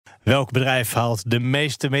Welk bedrijf haalt de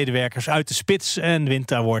meeste medewerkers uit de spits en wint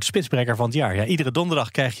de award Spitsbreker van het jaar? Ja, iedere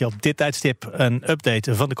donderdag krijg je op dit tijdstip een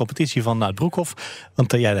update van de competitie van Nout Broekhoff.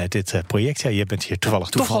 Want jij leidt dit project. Ja, je bent hier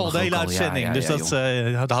toevallig al de hele uitzending. Ja, dus dat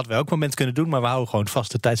hadden wij ook een moment kunnen doen. Maar we houden gewoon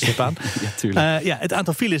vast het tijdstip aan. Het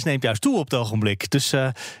aantal files neemt juist toe op het ogenblik. Dus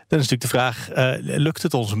dan is natuurlijk de vraag, lukt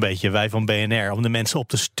het ons een beetje, wij van BNR, om de mensen op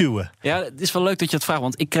te stuwen? Ja, het is wel leuk dat je dat vraagt.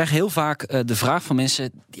 Want ik krijg heel vaak de vraag van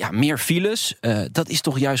mensen, meer files, dat is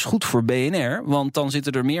toch juist goed voor BNR? Want dan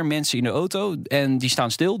zitten er meer mensen in de auto en die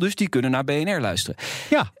staan stil, dus die kunnen naar BNR luisteren.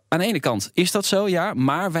 Ja. Aan de ene kant is dat zo, ja,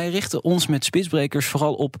 maar wij richten ons met Spitsbrekers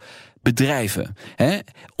vooral op bedrijven.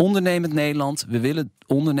 Ondernemend Nederland, we willen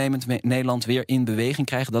ondernemend Nederland weer in beweging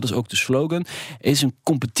krijgen. Dat is ook de slogan. Er is een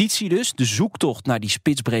competitie dus, de zoektocht naar die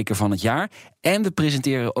Spitsbreker van het jaar. En we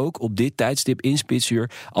presenteren ook op dit tijdstip in Spitsuur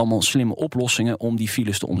allemaal slimme oplossingen om die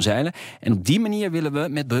files te omzeilen. En op die manier willen we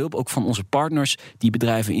met behulp ook van onze partners die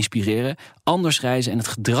bedrijven inspireren, anders reizen en het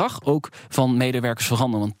gedrag ook van medewerkers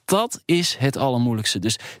veranderen. Want dat is het allermoeilijkste.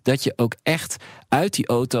 Dus dat je ook echt uit die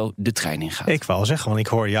auto de trein ingaat. Ik wou al zeggen, want ik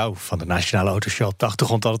hoor jou van de Nationale Autoshow op de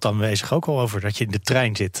achtergrond altijd aanwezig ook al over dat je in de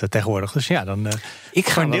trein zit tegenwoordig. Dus ja, dan ik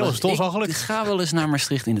ga wel eens naar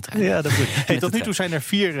Maastricht in de trein. Ja, dat moet. Tot nu toe zijn er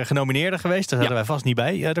 4 genomineerden geweest. Daar zaten wij vast niet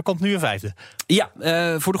bij. Er komt nu een 5e. Ja,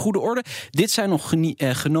 voor de goede orde. Dit zijn nog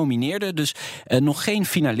genomineerden, dus nog geen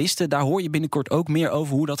finalisten. Daar hoor je binnenkort ook meer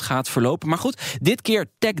over hoe dat gaat verlopen. Maar goed, dit keer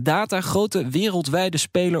Tech Data, grote wereldwijde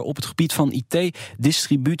speler op het gebied van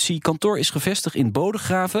IT-distributie. Kantoor is gevestigd in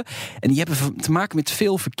Bodegraven. En die hebben te maken met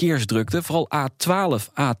veel verkeersdrukte. Vooral A12,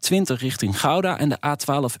 A20 richting Gouda en de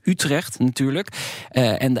A12 Utrecht natuurlijk.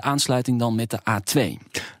 En de aansluiting dan met de A2.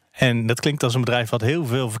 En dat klinkt als een bedrijf wat heel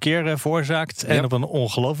veel verkeer veroorzaakt en op een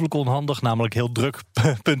ongelooflijk onhandig, namelijk heel druk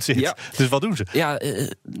punt zit. Ja. Dus wat doen ze? Ja,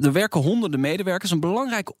 er werken honderden medewerkers. Een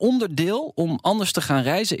belangrijk onderdeel om anders te gaan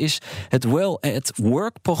reizen is het Well at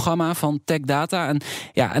Work programma van Tech Data.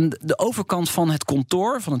 En de overkant van het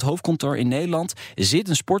kantoor, van het hoofdkantoor in Nederland, zit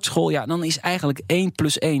een sportschool. Ja, dan is eigenlijk 1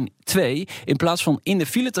 + 1 2. In plaats van in de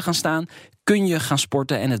file te gaan staan, kun je gaan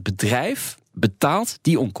sporten en het bedrijf betaalt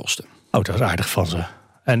die onkosten. Oh, dat is aardig van ze.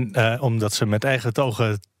 En omdat ze met eigen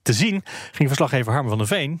ogen te zien, ging verslaggever Harm van der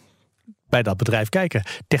Veen bij dat bedrijf kijken.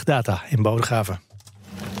 Tech Data in Bodegraven.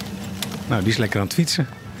 Nou, die is lekker aan het fietsen.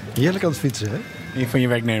 Heerlijk aan het fietsen, hè? Een van je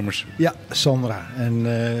werknemers. Ja, Sandra. En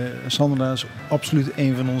Sandra is absoluut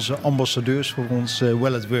een van onze ambassadeurs voor ons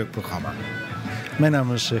Well at Work programma. Mijn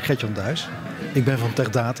naam is Gertjan Duijs. Ik ben van Tech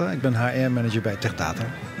Data. Ik ben HR-manager bij Tech Data.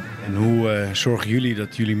 En hoe zorgen jullie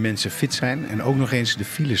dat jullie mensen fit zijn en ook nog eens de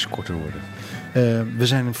files korter worden? We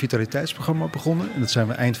zijn een vitaliteitsprogramma begonnen. En dat zijn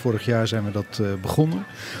we eind vorig jaar begonnen.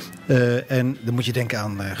 En dan moet je denken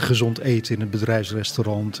aan gezond eten in het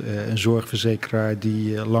bedrijfsrestaurant. Een zorgverzekeraar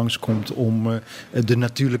die langskomt om de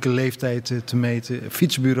natuurlijke leeftijd te meten.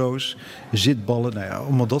 Fietsbureaus, zitballen,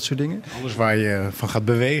 allemaal dat soort dingen. Alles waar je van gaat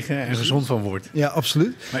bewegen en gezond van wordt. Ja,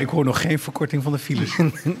 absoluut. Maar ik hoor nog geen verkorting van de files.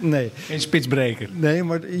 Nee. Geen spitsbreker. Nee,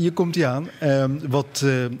 maar je komt die aan.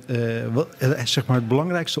 Zeg maar het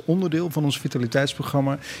belangrijkste onderdeel van ons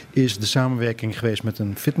vitaliteitsprogramma is de samenwerking geweest met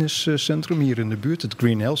een fitnesscentrum hier in de buurt, het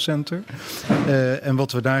Green Health Center. En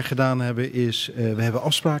wat we daar gedaan hebben is, we hebben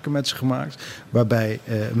afspraken met ze gemaakt waarbij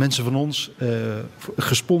mensen van ons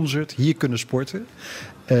gesponsord hier kunnen sporten.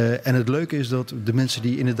 En het leuke is dat de mensen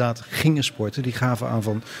die inderdaad gingen sporten, die gaven aan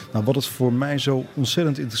van, wat het voor mij zo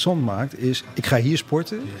ontzettend interessant maakt, is ik ga hier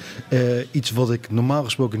sporten. Iets wat ik normaal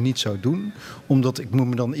gesproken niet zou doen. Omdat ik moet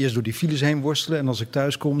me dan eerst door die files heen worstelen. En als ik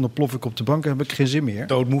thuis kom, dan plof ik op de bank en heb ik geen zin meer.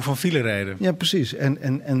 Doodmoe van file rijden. Ja, precies.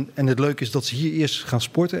 En het leuke is dat ze hier eerst gaan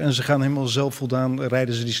sporten. En ze gaan helemaal zelfvoldaan,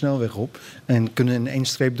 rijden ze die snelweg op. En kunnen in 1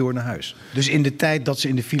 streep door naar huis. Dus in de tijd dat ze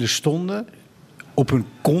in de file stonden, op hun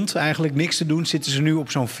kont eigenlijk niks te doen, zitten ze nu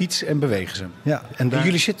op zo'n fiets en bewegen ze. Ja, en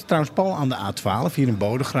jullie zitten trouwens pal aan de A12 hier in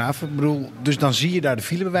Bodegraven. Ik bedoel, dus dan zie je daar de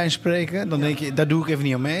file bij wijze van spreken. Dan denk je, daar doe ik even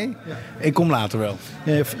niet aan mee. Ja. Ik kom later wel.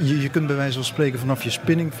 Ja, je kunt bij wijze van spreken vanaf je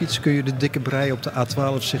spinningfiets kun je de dikke brei op de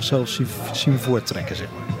A12 zichzelf zien voorttrekken, zeg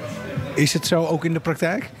maar. Is het zo ook in de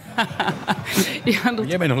praktijk?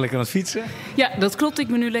 Jij bent nog lekker aan het fietsen? Ja, dat klopt. Ik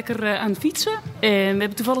ben nu lekker aan het fietsen. En we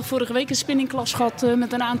hebben toevallig vorige week een spinningklas gehad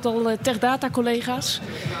met een aantal Tech Data collega's.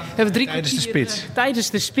 Tijdens de spits? Tijdens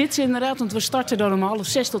de spits inderdaad, want we starten dan om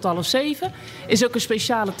 6:30 tot 6:30. Is ook een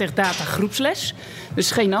speciale Tech Data groepsles.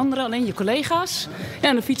 Dus geen andere, alleen je collega's. Ja,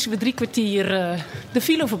 en dan fietsen we 3 kwartier de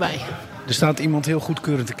file voorbij. Er staat iemand heel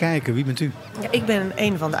goedkeurend te kijken. Wie bent u? Ja, ik ben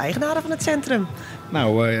een van de eigenaren van het centrum.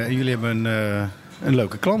 Nou, jullie hebben een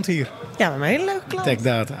leuke klant hier. Ja, we hebben een hele leuke klant.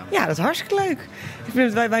 TechData. Ja, dat is hartstikke leuk.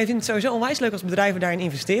 Wij vinden het sowieso onwijs leuk als bedrijven daarin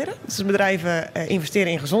investeren. Dus als bedrijven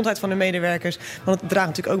investeren in gezondheid van hun medewerkers. Want het draagt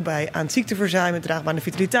natuurlijk ook bij aan het ziekteverzuim. Het draagt bij aan de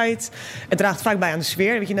vitaliteit. Het draagt vaak bij aan de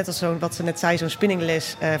sfeer. Weet je, net als wat ze net zei, zo'n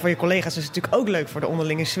spinningles voor je collega's is natuurlijk ook leuk voor de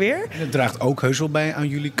onderlinge sfeer. En het draagt ook heus wel bij aan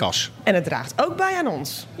jullie kas. En het draagt ook bij aan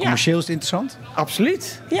ons. Ja, Commercieel is het interessant?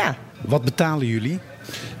 absoluut. Ja. Wat betalen jullie?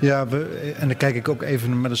 Ja, en dan kijk ik ook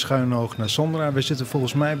even met een schuine oog naar Sandra. We zitten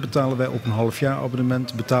volgens mij, betalen wij op een halfjaar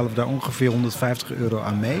abonnement, betalen we daar ongeveer €150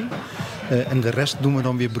 aan mee. En de rest doen we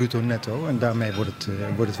dan weer bruto netto. En daarmee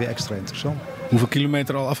wordt het weer extra interessant. Hoeveel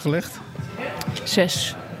kilometer al afgelegd?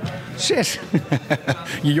 6. 6.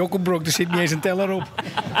 Je jokkelbrok, er zit niet eens een teller op.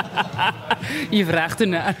 Je vraagt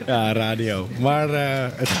ernaar. Ja, radio. Maar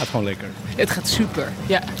het gaat gewoon lekker. Het gaat super.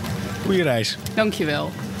 Ja, Goeie reis.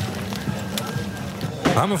 dankjewel.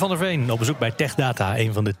 Harmen van der Veen op bezoek bij TechData,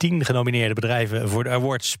 een van de 10 genomineerde bedrijven voor de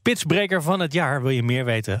award Spitsbreker van het jaar. Wil je meer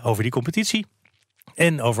weten over die competitie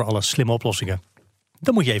en over alle slimme oplossingen?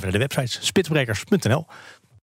 Dan moet je even naar de website spitsbrekers.nl.